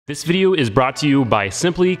This video is brought to you by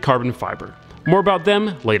Simply Carbon Fiber. More about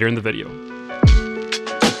them later in the video.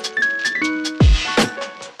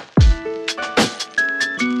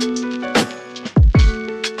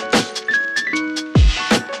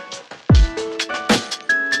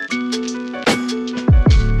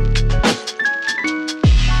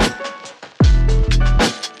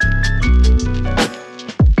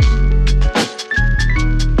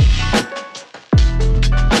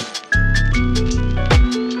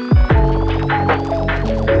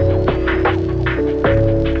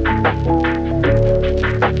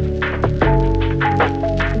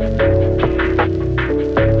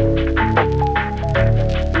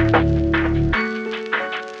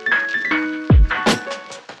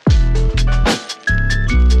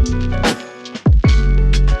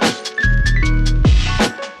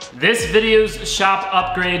 This video's shop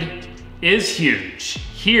upgrade is huge.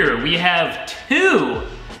 Here we have two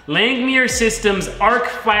Langmuir Systems arc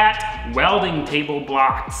flat welding table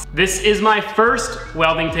blocks. This is my first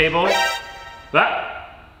welding table.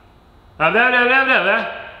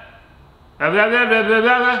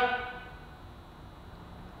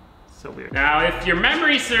 So weird. Now, if your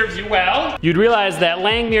memory serves you well, you'd realize that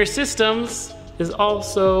Langmuir Systems is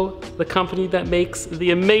also the company that makes the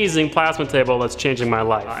amazing plasma table that's changing my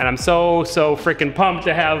life. And I'm so freaking pumped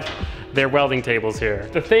to have their welding tables here.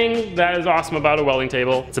 The thing that is awesome about a welding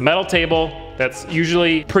table, it's a metal table that's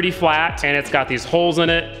usually pretty flat, and it's got these holes in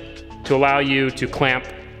it to allow you to clamp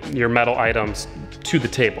your metal items to the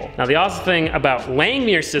table. Now, the awesome thing about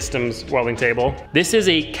Langmuir Systems welding table, this is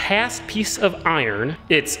a cast piece of iron.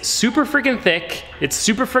 It's super freaking thick, it's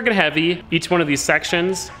super freaking heavy. Each one of these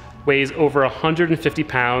sections weighs over 150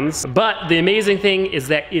 pounds. But the amazing thing is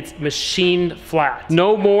that it's machined flat.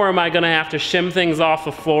 No more am I gonna have to shim things off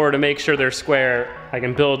the floor to make sure they're square. I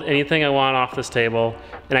can build anything I want off this table,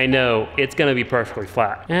 and I know it's gonna be perfectly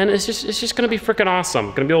flat. And it's just gonna be freaking awesome.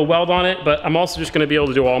 I'm gonna be able to weld on it, but I'm also just gonna be able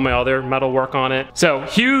to do all my other metal work on it. So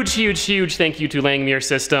huge thank you to Langmuir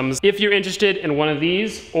Systems. If you're interested in one of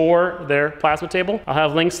these or their plasma table, I'll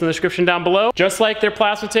have links in the description down below. Just like their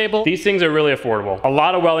plasma table, these things are really affordable. A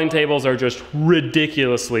lot of welding tables are just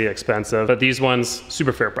ridiculously expensive, but these ones,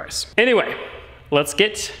 super fair price. Anyway, let's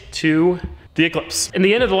get to the Eclipse. In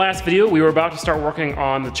the end of the last video, we were about to start working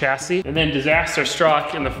on the chassis, and then disaster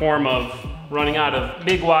struck in the form of running out of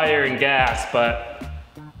big wire and gas, but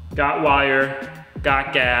got wire,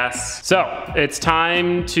 got gas. So it's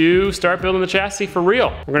time to start building the chassis for real.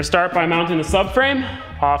 We're gonna start by mounting the subframe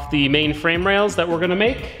off the main frame rails that we're gonna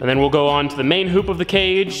make, and then we'll go on to the main hoop of the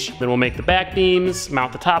cage, then we'll make the back beams,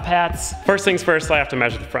 mount the top hats. First things first, I have to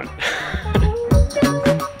measure the front.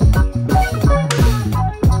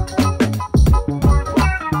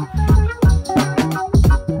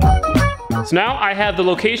 So now I have the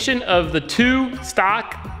location of the two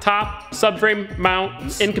stock top subframe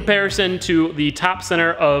mounts in comparison to the top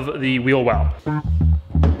center of the wheel well.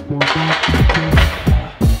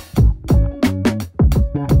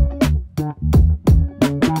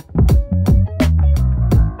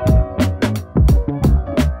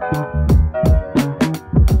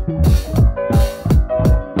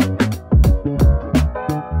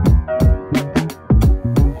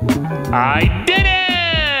 I did it!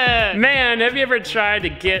 Man, have you ever tried to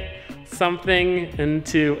get something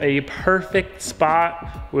into a perfect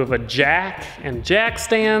spot with a jack and jack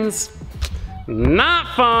stands?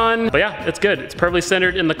 Not fun. But yeah, it's good. It's perfectly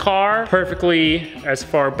centered in the car, perfectly as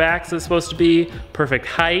far back as it's supposed to be, perfect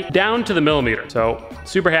height, down to the millimeter. So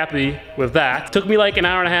super happy with that. Took me like an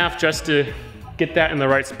hour and a half just to get that in the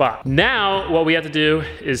right spot. Now, what we have to do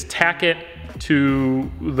is tack it to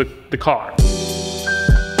the car.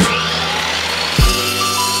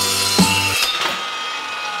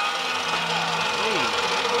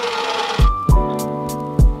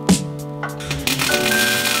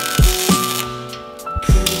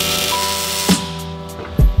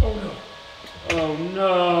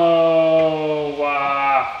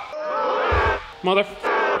 Mother,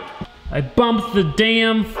 I bumped the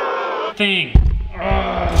damn thing.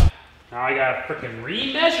 Ugh. Now I gotta frickin'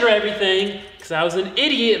 remeasure everything because I was an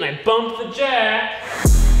idiot and I bumped the jack.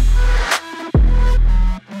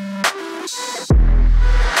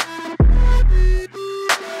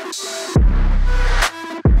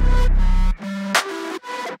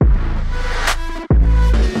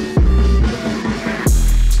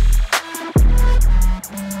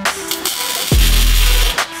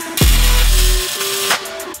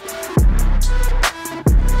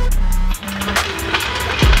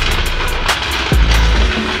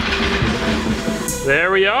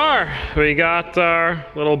 There we are. We got our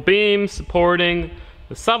little beam supporting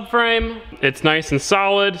the subframe. It's nice and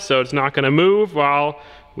solid, so it's not gonna move while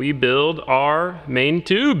we build our main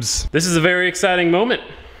tubes. This is a very exciting moment.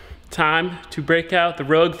 Time to break out the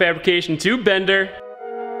Rogue Fabrication tube bender.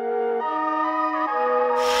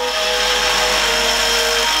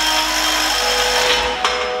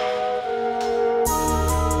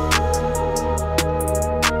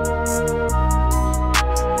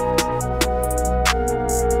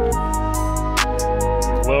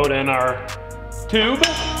 Load in our tube.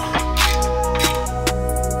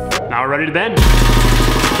 Now we're ready to bend.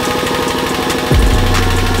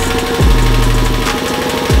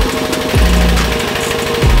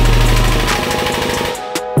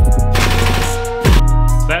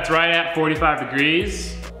 So that's right at 45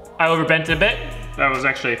 degrees. I overbent it a bit. That was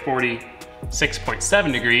actually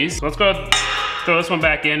 46.7 degrees. So let's go throw this one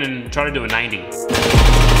back in and try to do a 90.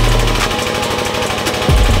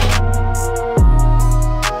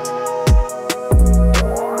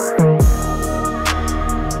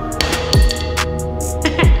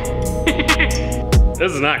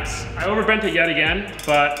 This is nice. I overbent it yet again,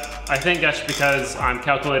 but I think that's because I'm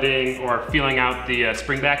calculating or feeling out the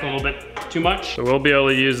spring back a little bit too much. So we'll be able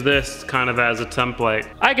to use this kind of as a template.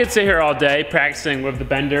 I could sit here all day practicing with the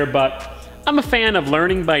bender, but I'm a fan of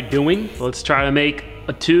learning by doing. Let's try to make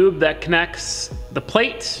a tube that connects the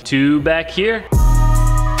plate to back here.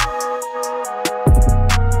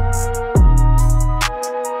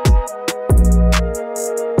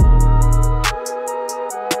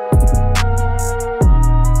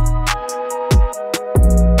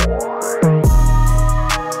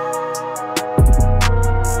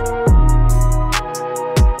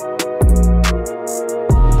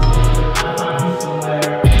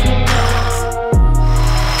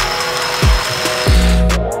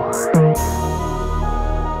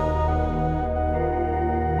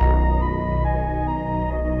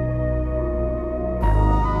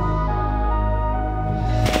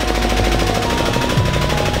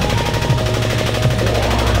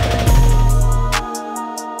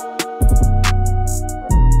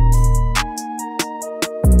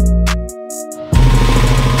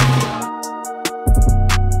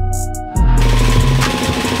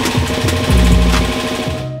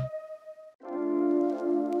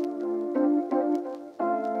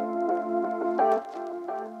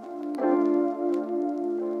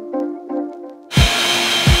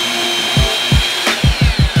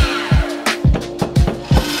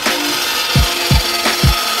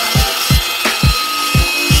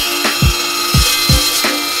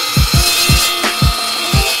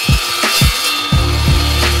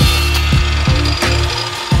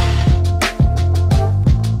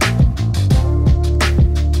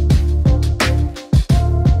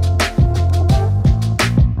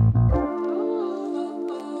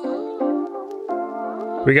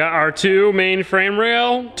 We got our two main frame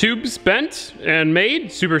rail tubes bent and made.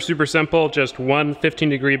 Super, super simple, just one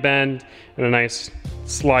 15-degree bend and a nice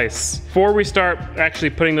slice. Before we start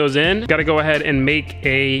actually putting those in, gotta go ahead and make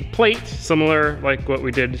a plate similar like what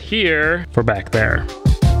we did here for back there.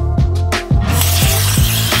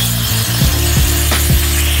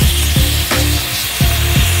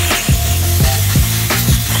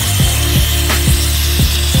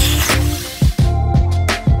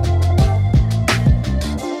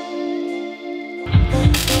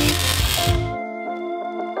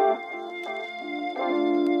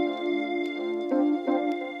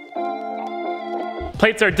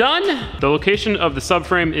 Plates are done. The location of the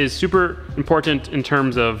subframe is super important in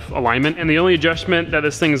terms of alignment, and the only adjustment that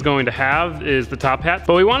this thing is going to have is the top hat.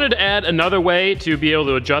 But we wanted to add another way to be able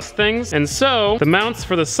to adjust things, and so the mounts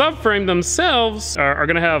for the subframe themselves are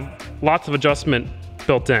gonna have lots of adjustment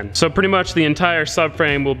built in. So pretty much the entire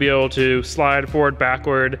subframe will be able to slide forward,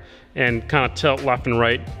 backward, and kind of tilt left and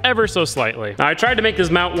right ever so slightly. Now I tried to make this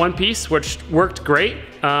mount one piece, which worked great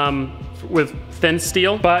with thin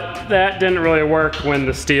steel, but that didn't really work when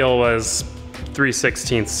the steel was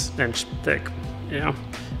 3/16 inch thick. You know,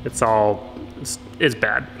 it's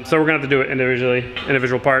bad. So we're gonna have to do it individually,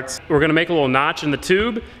 individual parts. We're gonna make a little notch in the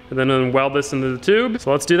tube and then weld this into the tube.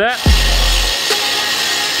 So let's do that.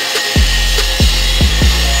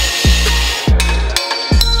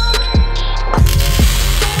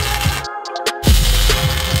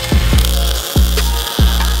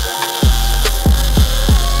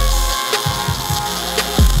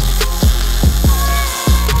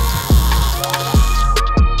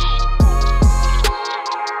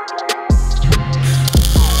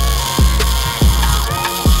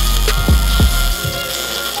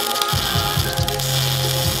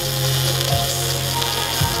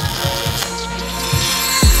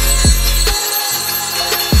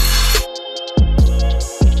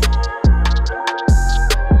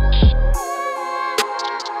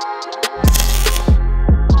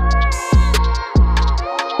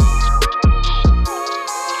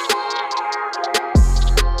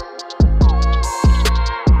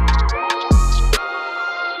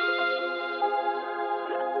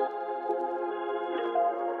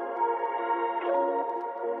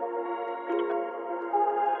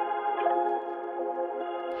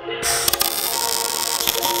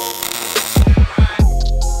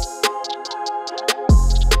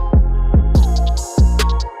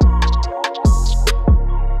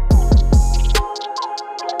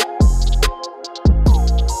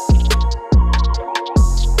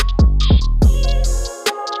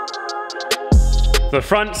 The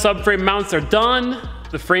front subframe mounts are done.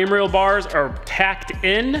 The frame rail bars are tacked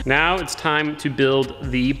in. Now it's time to build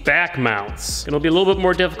the back mounts. It'll be a little bit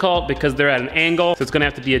more difficult because they're at an angle, so it's gonna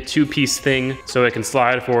have to be a two-piece thing so it can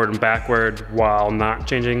slide forward and backward while not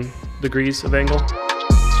changing degrees of angle.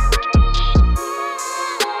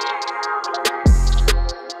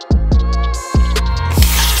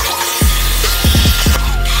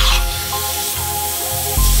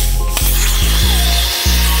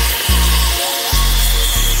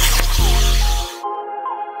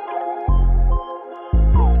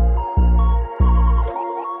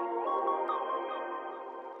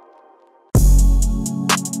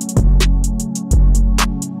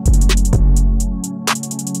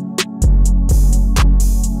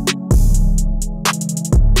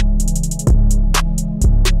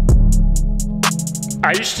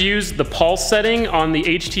 I used to use the pulse setting on the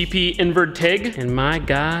HTP invert TIG, and my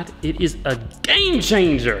God, it is a game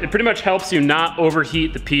changer. It pretty much helps you not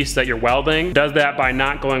overheat the piece that you're welding. It does that by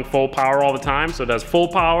not going full power all the time. So it does full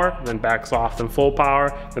power, then backs off, then full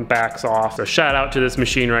power, then backs off. So shout out to this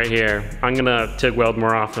machine right here. I'm gonna TIG weld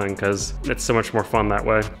more often because it's so much more fun that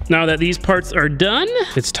way. Now that these parts are done,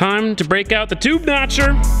 it's time to break out the tube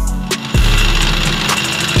notcher.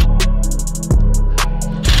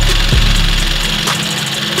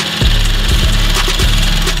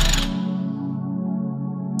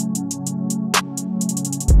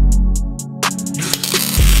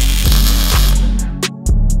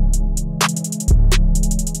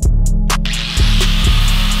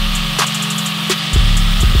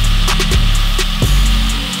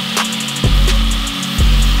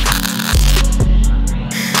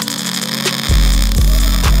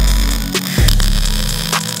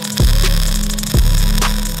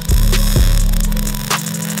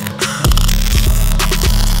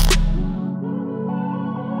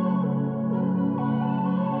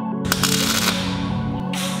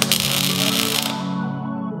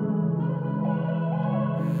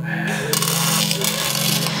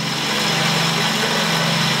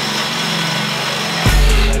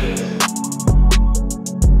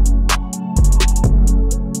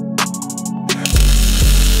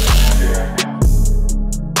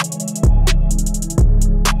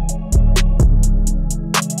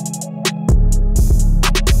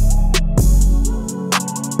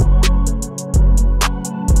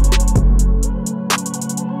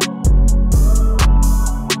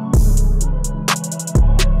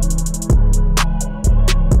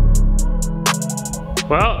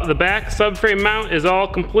 Well, the back subframe mount is all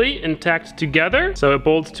complete and tacked together. So it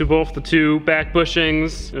bolts to both the two back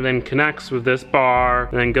bushings and then connects with this bar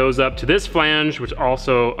and then goes up to this flange, which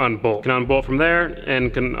also unbolts. Can unbolt from there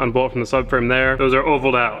and can unbolt from the subframe there. Those are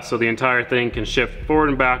ovaled out, so the entire thing can shift forward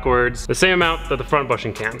and backwards the same amount that the front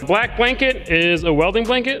bushing can. The black blanket is a welding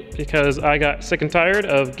blanket because I got sick and tired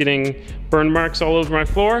of getting burn marks all over my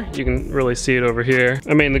floor. You can really see it over here.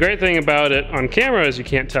 I mean, the great thing about it on camera is you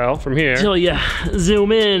can't tell from here. Till you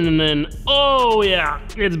zoom in and then, oh yeah,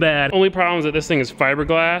 it's bad. Only problem is that this thing is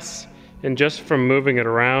fiberglass, and just from moving it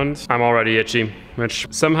around, I'm already itchy, which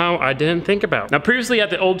somehow I didn't think about. Now previously at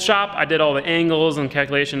the old shop, I did all the angles and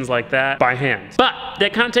calculations like that by hand. But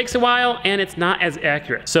that kind of takes a while and it's not as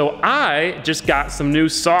accurate. So I just got some new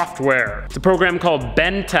software. It's a program called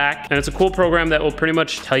BendTech, and it's a cool program that will pretty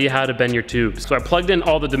much tell you how to bend your tubes. So I plugged in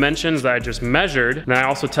all the dimensions that I just measured, and then I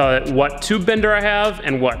also tell it what tube bender I have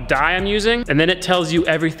and what die I'm using, and then it tells you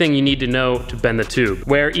everything you need to know to bend the tube.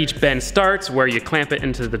 Where each bend starts, where you clamp it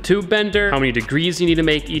into the tube bender, how many degrees you need to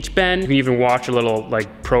make each bend. You can even watch a little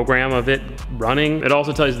like program of it running. It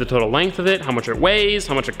also tells you the total length of it, how much it weighs,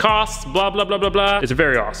 how much it costs, blah, blah, blah, blah, blah. It's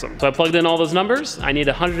very awesome. So I plugged in all those numbers. I need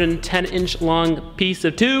a 110-inch long piece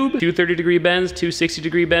of tube, two 30-degree bends, two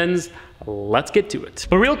 60-degree bends. Let's get to it.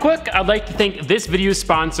 But real quick, I'd like to thank this video's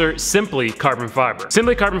sponsor, Simply Carbon Fiber.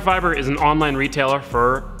 Simply Carbon Fiber is an online retailer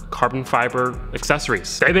for carbon fiber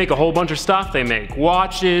accessories. They make a whole bunch of stuff. They make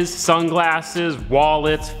watches, sunglasses,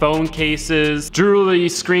 wallets, phone cases, jewelry,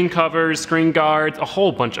 screen covers, screen guards, a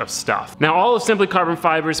whole bunch of stuff. Now, all of Simply Carbon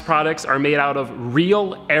Fiber's products are made out of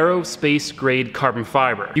real aerospace grade carbon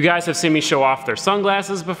fiber. You guys have seen me show off their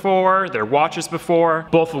sunglasses before, their watches before,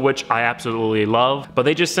 both of which I absolutely love, but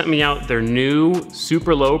they just sent me out their new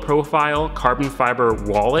super low profile carbon fiber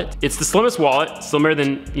wallet. It's the slimmest wallet, slimmer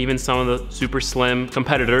than even some of the super slim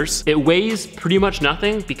competitors. meters. It weighs pretty much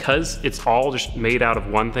nothing because it's all just made out of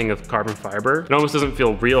one thing of carbon fiber. It almost doesn't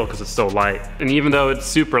feel real because it's so light. And even though it's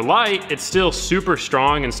super light, it's still super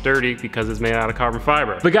strong and sturdy because it's made out of carbon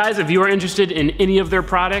fiber. But guys, if you are interested in any of their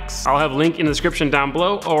products, I'll have a link in the description down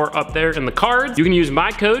below or up there in the cards. You can use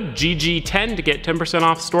my code GG10 to get 10%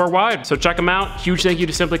 off store-wide. So check them out. Huge thank you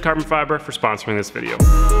to Simply Carbon Fiber for sponsoring this video.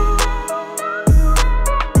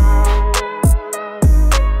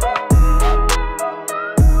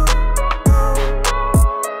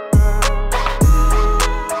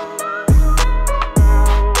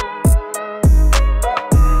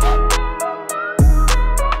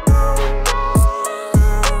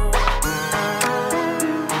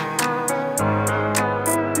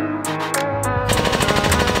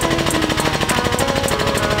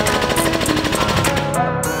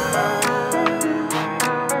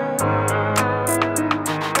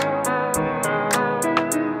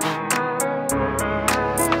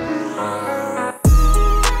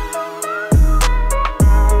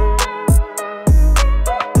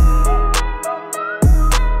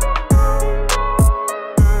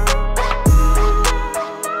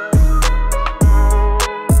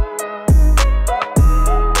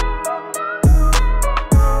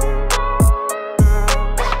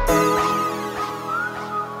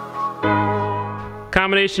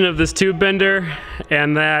 Combination of this tube bender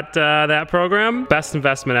and that program, best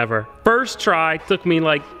investment ever. First try took me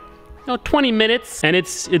like 20 minutes, and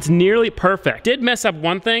it's nearly perfect. Did mess up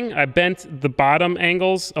one thing. I bent the bottom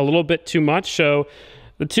angles a little bit too much, so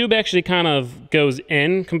the tube actually kind of goes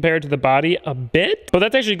in compared to the body a bit, but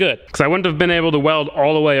that's actually good because I wouldn't have been able to weld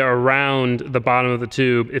all the way around the bottom of the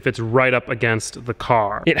tube if it's right up against the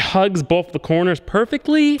car. It hugs both the corners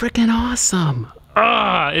perfectly. Freaking awesome.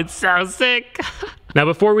 Ah, it's so sick. Now,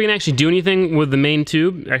 before we can actually do anything with the main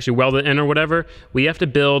tube, actually weld it in or whatever, we have to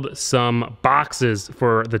build some boxes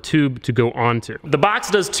for the tube to go onto. The box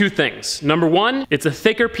does two things. Number one, it's a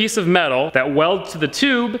thicker piece of metal that welds to the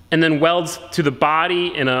tube and then welds to the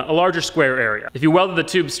body in a larger square area. If you welded the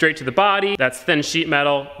tube straight to the body, that's thin sheet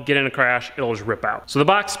metal, get in a crash, it'll just rip out. So the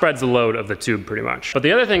box spreads the load of the tube pretty much. But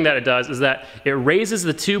the other thing that it does is that it raises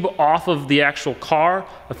the tube off of the actual car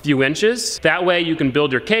a few inches. That way you can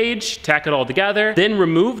build your cage, tack it all together, then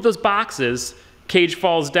remove those boxes, cage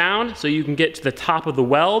falls down so you can get to the top of the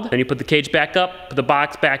weld. Then you put the cage back up, put the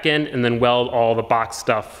box back in, and then weld all the box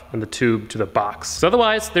stuff and the tube to the box. So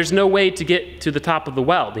otherwise, there's no way to get to the top of the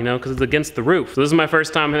weld, you know, because it's against the roof. So this is my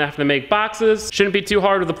first time having to make boxes. Shouldn't be too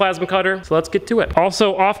hard with the plasma cutter, so let's get to it.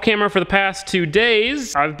 Also, off camera for the past 2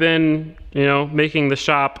 days, I've been, making the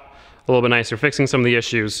shop a little bit nicer, fixing some of the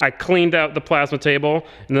issues. I cleaned out the plasma table,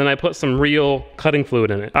 and then I put some real cutting fluid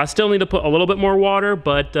in it. I still need to put a little bit more water,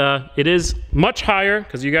 but it is much higher,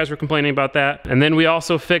 because you guys were complaining about that. And then we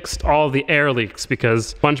also fixed all of the air leaks,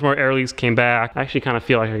 because a bunch more air leaks came back. I actually kind of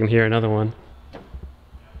feel like I can hear another one.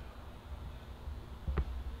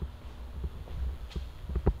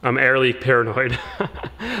 I'm air leak paranoid.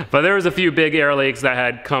 But there was a few big air leaks that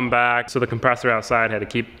had come back, so the compressor outside had to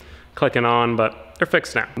keep clicking on, but they're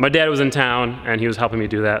fixed now. My dad was in town and he was helping me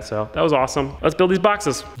do that, so that was awesome. Let's build these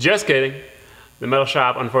boxes. Just kidding. The metal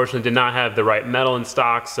shop unfortunately did not have the right metal in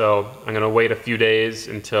stock, so I'm gonna wait a few days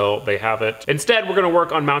until they have it. Instead, we're gonna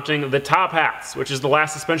work on mounting the top hats, which is the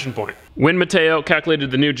last suspension point. When Mateo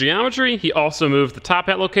calculated the new geometry, he also moved the top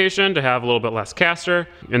hat location to have a little bit less caster.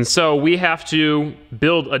 And so we have to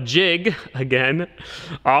build a jig, again,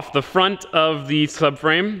 off the front of the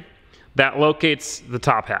subframe that locates the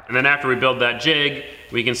top hat. And then after we build that jig,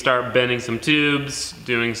 we can start bending some tubes,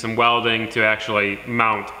 doing some welding to actually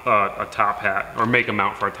mount a top hat, or make a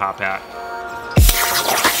mount for a top hat.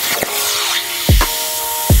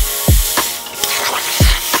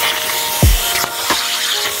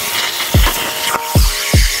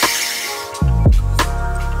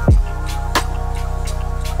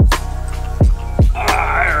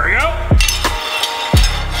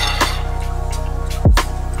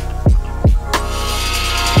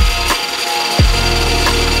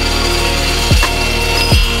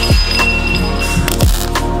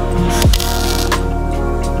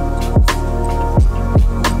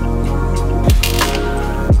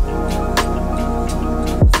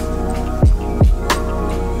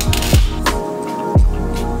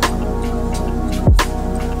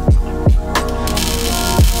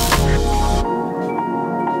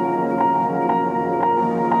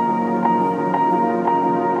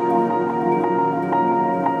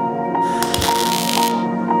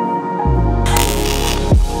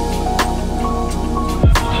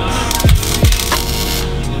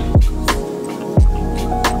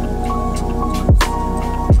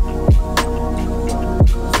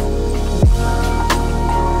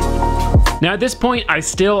 Now at this point, I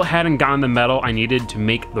still hadn't gotten the metal I needed to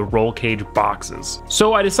make the roll cage boxes.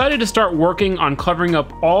 So I decided to start working on covering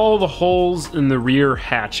up all the holes in the rear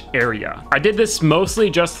hatch area. I did this mostly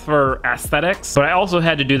just for aesthetics, but I also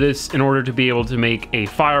had to do this in order to be able to make a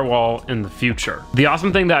firewall in the future. The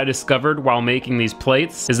awesome thing that I discovered while making these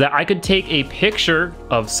plates is that I could take a picture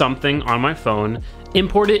of something on my phone,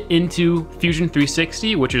 import it into Fusion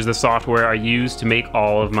 360, which is the software I use to make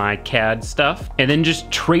all of my CAD stuff, and then just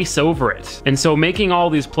trace over it. And so making all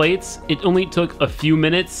these plates, it only took a few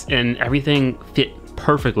minutes and everything fit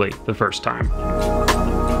perfectly the first time.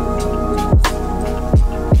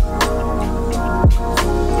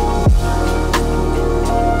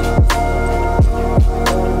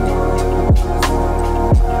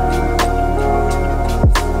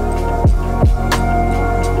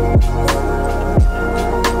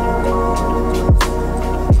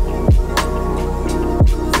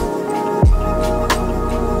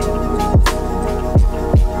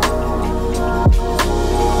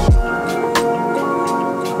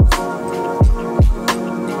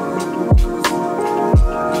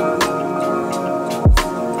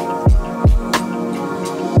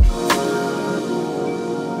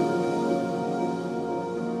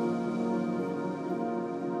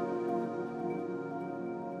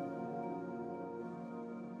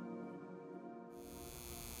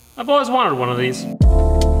 I've always wanted one of these.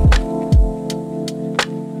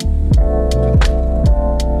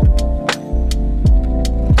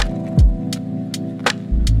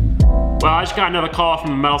 Well, I just got another call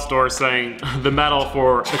from the metal store saying the metal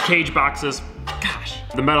for the cage boxes, gosh,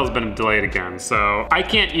 the metal's been delayed again. So I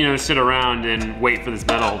can't, sit around and wait for this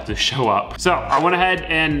metal to show up. So I went ahead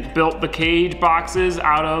and built the cage boxes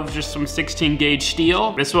out of just some 16 gauge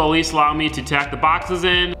steel. This will at least allow me to tack the boxes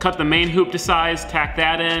in, cut the main hoop to size, tack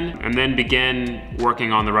that in, and then begin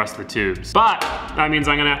working on the rest of the tubes. But that means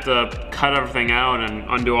I'm gonna have to cut everything out and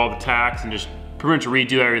undo all the tacks and just pretty much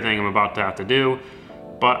redo everything I'm about to have to do.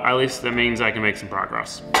 But at least that means I can make some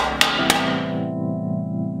progress.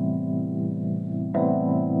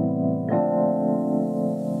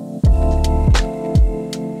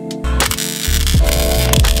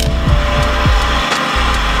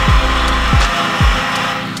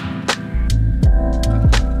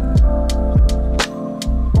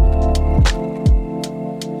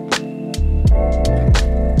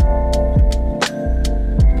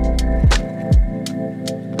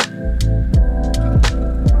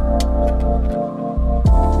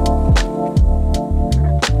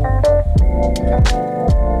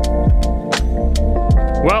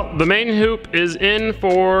 The main hoop is in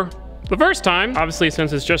for the first time. Obviously,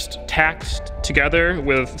 since it's just tacked together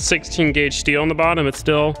with 16 gauge steel on the bottom, it's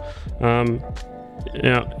still,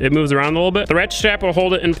 it moves around a little bit. The ratchet strap will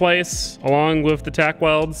hold it in place along with the tack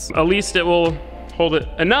welds. At least it will hold it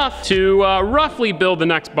enough to roughly build the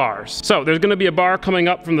next bars. So there's gonna be a bar coming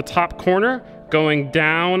up from the top corner, going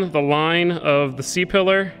down the line of the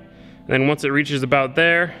C-pillar. And then once it reaches about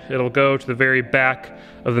there, it'll go to the very back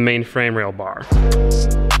of the main frame rail bar.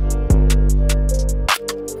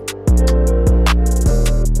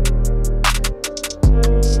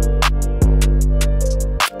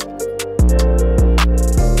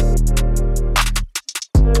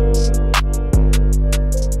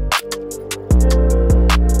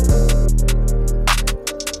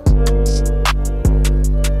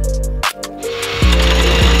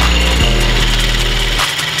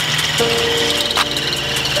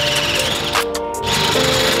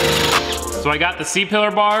 So I got the C-pillar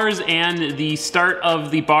bars and the start of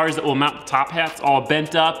the bars that will mount the top hats all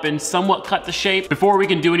bent up and somewhat cut to shape. Before we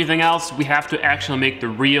can do anything else, we have to actually make the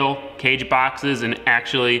real cage boxes and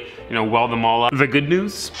actually, weld them all up. The good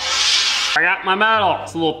news? I got my metal.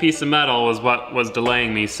 This little piece of metal was what was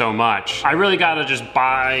delaying me so much. I really gotta just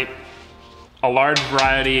buy a large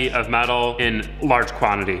variety of metal in large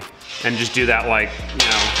quantity and just do that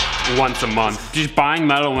once a month. Just buying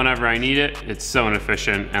metal whenever I need it, it's so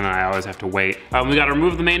inefficient and I always have to wait. We gotta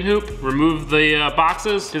remove the main hoop, remove the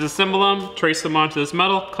boxes, disassemble them, trace them onto this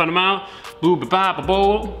metal, cut them out, boo ba ba ba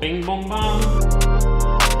bo, bing bong bong.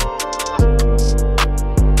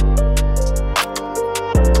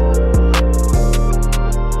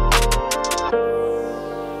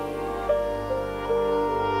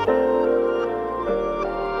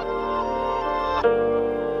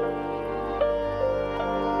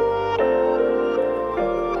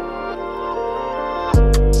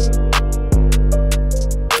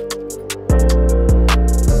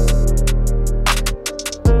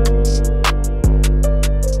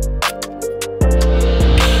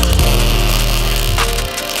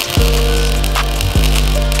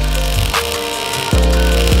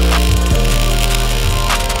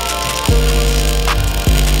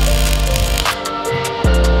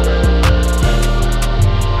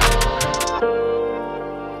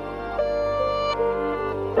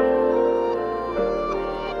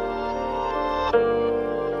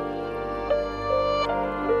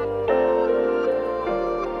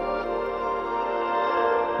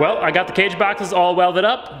 Well, I got the cage boxes all welded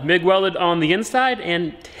up, MIG welded on the inside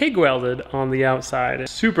and TIG welded on the outside.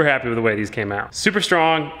 Super happy with the way these came out. Super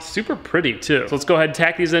strong, super pretty too. So let's go ahead and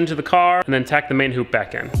tack these into the car and then tack the main hoop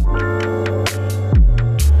back in.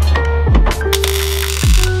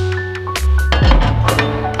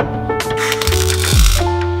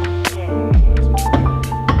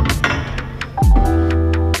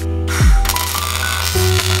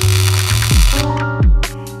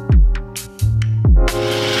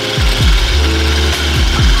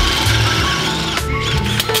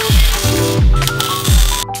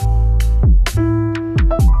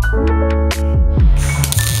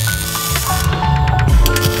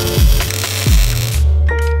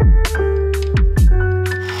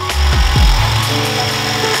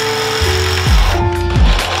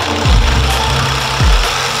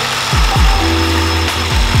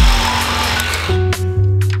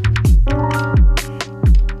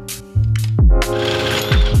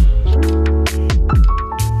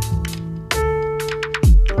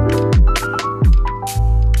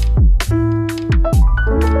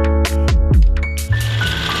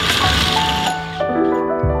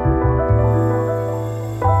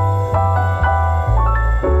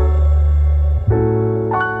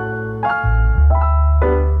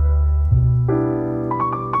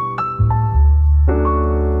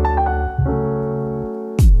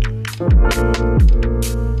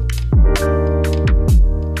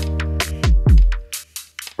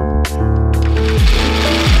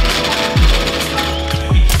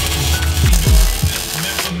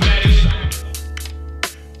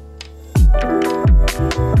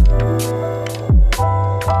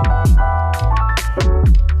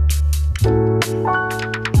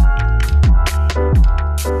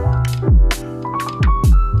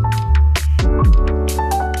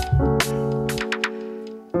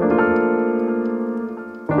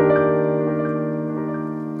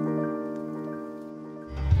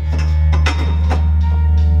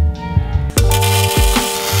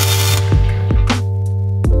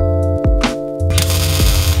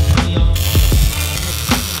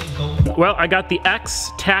 Well, I got the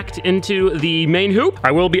X tacked into the main hoop.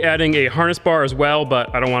 I will be adding a harness bar as well,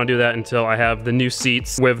 but I don't want to do that until I have the new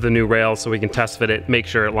seats with the new rails so we can test fit it, make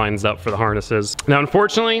sure it lines up for the harnesses. Now,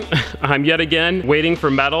 unfortunately, I'm yet again waiting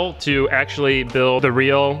for metal to actually build the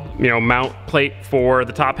real, mount plate for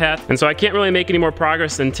the top hat. And so I can't really make any more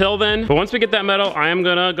progress until then. But once we get that metal, I am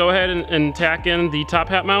gonna go ahead and tack in the top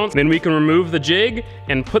hat mounts. Then we can remove the jig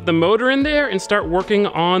and put the motor in there and start working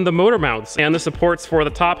on the motor mounts and the supports for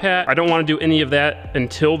the top hat. I don't want to do any of that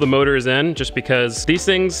until the motor is in, just because these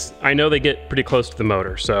things, I know they get pretty close to the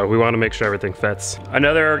motor, so we want to make sure everything fits.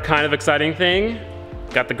 Another kind of exciting thing,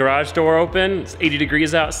 got the garage door open. It's 80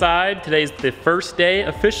 degrees outside. Today's the first day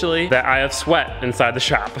officially that I have sweat inside the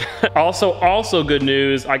shop. Also good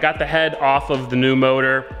news, I got the head off of the new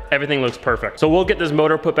motor. Everything looks perfect. So we'll get this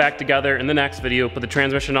motor put back together in the next video, put the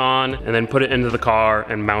transmission on, and then put it into the car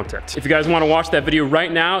and mount it. If you guys want to watch that video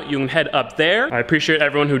right now, you can head up there. I appreciate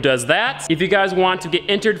everyone who does that. If you guys want to get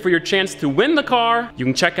entered for your chance to win the car, you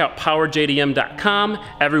can check out powerjdm.com.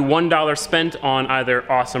 Every $1 spent on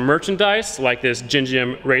either awesome merchandise, like this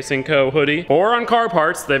Gingium Racing Co. hoodie, or on car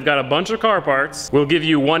parts, they've got a bunch of car parts, will give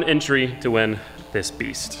you one entry to win this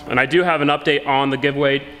beast. And I do have an update on the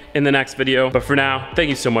giveaway in the next video, but for now, thank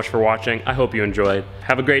you so much for watching. I hope you enjoyed.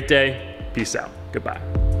 Have a great day. Peace out. Goodbye.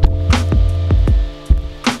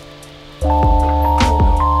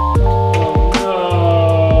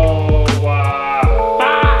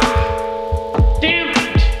 Damn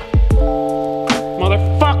it!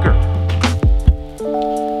 Motherfucker!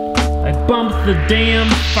 I bumped the damn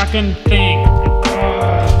fucking thing.